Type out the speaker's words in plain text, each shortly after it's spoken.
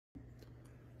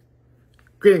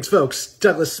Greetings, folks.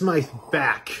 Douglas Smythe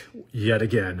back yet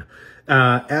again.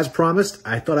 As promised,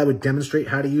 I thought I would demonstrate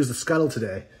how to use the scuttle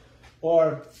today.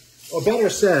 Or better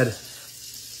said,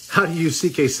 how to use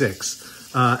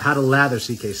CK6. How to lather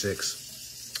CK6.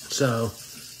 So,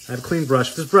 I have a clean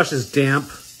brush. This brush is damp.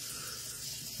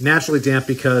 Naturally damp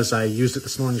because I used it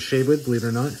this morning to shave with, believe it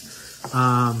or not.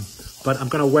 But I'm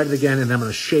going to wet it again and then I'm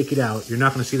going to shake it out. You're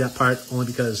not going to see that part only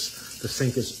because the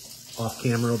sink is off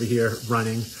camera over here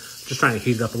running. Just trying to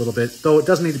heat it up a little bit. Though it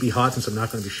doesn't need to be hot since I'm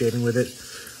not going to be shaving with it.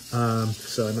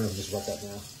 So I might as well just wet that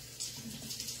now.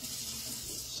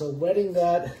 So wetting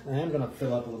that, I am going to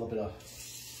fill up a little bit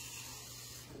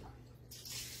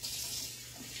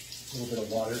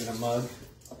of water in a mug.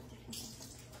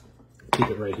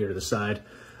 Keep it right here to the side.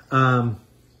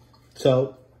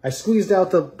 So I squeezed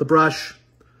out the brush,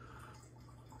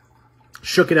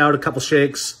 shook it out a couple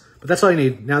shakes, but that's all you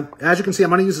need. Now, as you can see, I'm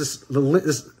going to use this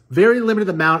very limited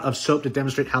amount of soap to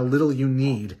demonstrate how little you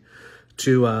need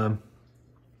to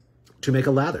make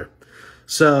a lather.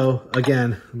 So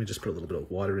again, let me just put a little bit of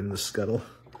water in the scuttle.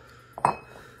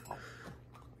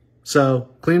 So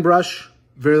clean brush,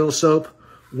 very little soap.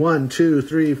 1, 2,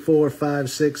 3, 4, 5,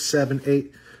 6, 7,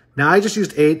 8. Now I just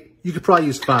used 8. You could probably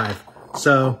use 5.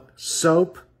 So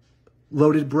soap,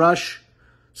 loaded brush,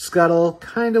 scuttle,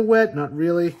 kind of wet, not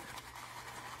really.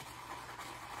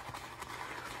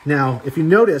 Now, if you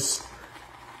notice,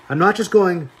 I'm not just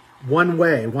going one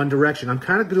way, one direction. I'm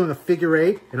kind of doing a figure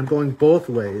 8, and I'm going both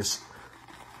ways.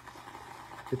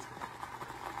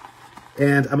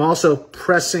 And I'm also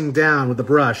pressing down with the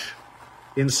brush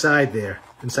inside there,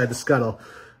 inside the scuttle.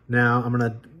 Now, I'm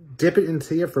going to dip it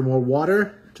into here for more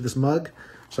water, to this mug.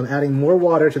 So I'm adding more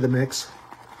water to the mix.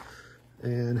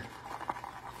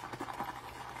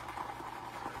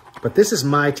 But this is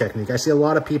my technique. I see a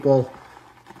lot of people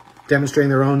demonstrating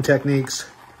their own techniques.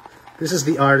 This is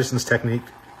the artisan's technique.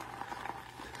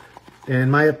 And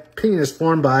my opinion is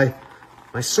formed by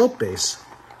my soap base.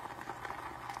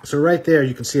 So right there,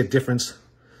 you can see a difference.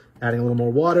 Adding a little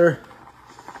more water.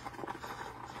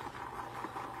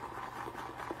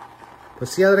 But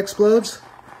see how that explodes?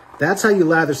 That's how you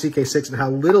lather CK6 and how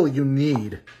little you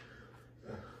need.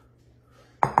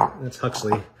 That's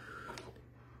Huxley.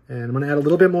 And I'm going to add a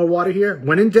little bit more water here.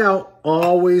 When in doubt,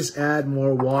 always add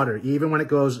more water, even when it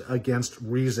goes against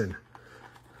reason.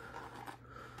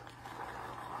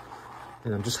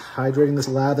 And I'm just hydrating this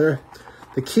lather.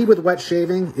 The key with wet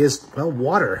shaving is, well,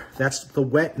 water. That's the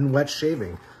wet and wet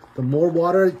shaving. The more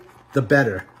water, the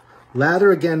better.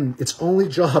 Lather, again, its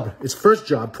first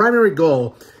job, primary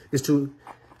goal is to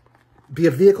be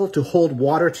a vehicle to hold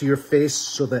water to your face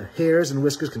so that hairs and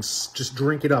whiskers can just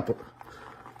drink it up.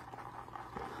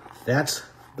 That's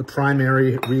the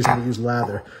primary reason to use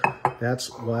lather.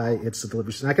 That's why it's the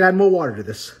delivery system. I can add more water to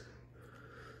this.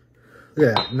 Look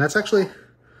at that. And that's actually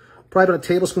probably about a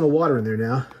tablespoon of water in there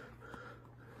now.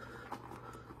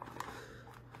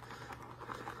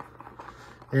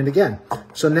 And again,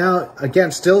 so now,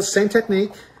 again, still same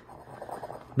technique.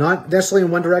 Not necessarily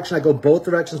in one direction. I go both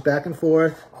directions, back and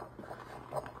forth.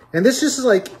 And this just is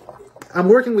like, I'm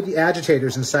working with the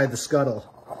agitators inside the scuttle.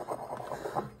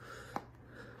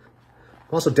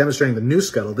 I'm also demonstrating the new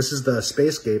scuttle. This is the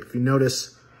Space Gape. If you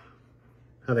notice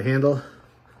how the handle,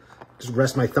 just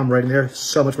rest my thumb right in there.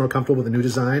 So much more comfortable with the new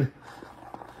design.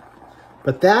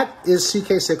 But that is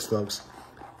CK6, folks.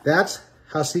 That's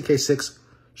how CK6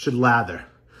 should lather.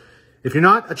 If you're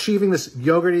not achieving this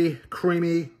yogurty,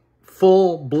 creamy,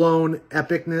 full-blown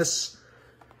epicness,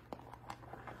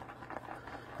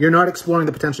 you're not exploring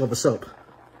the potential of the soap.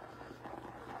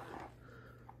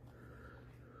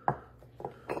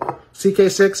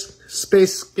 CK6,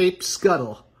 Space Gape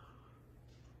Scuttle.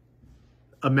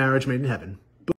 A marriage made in heaven.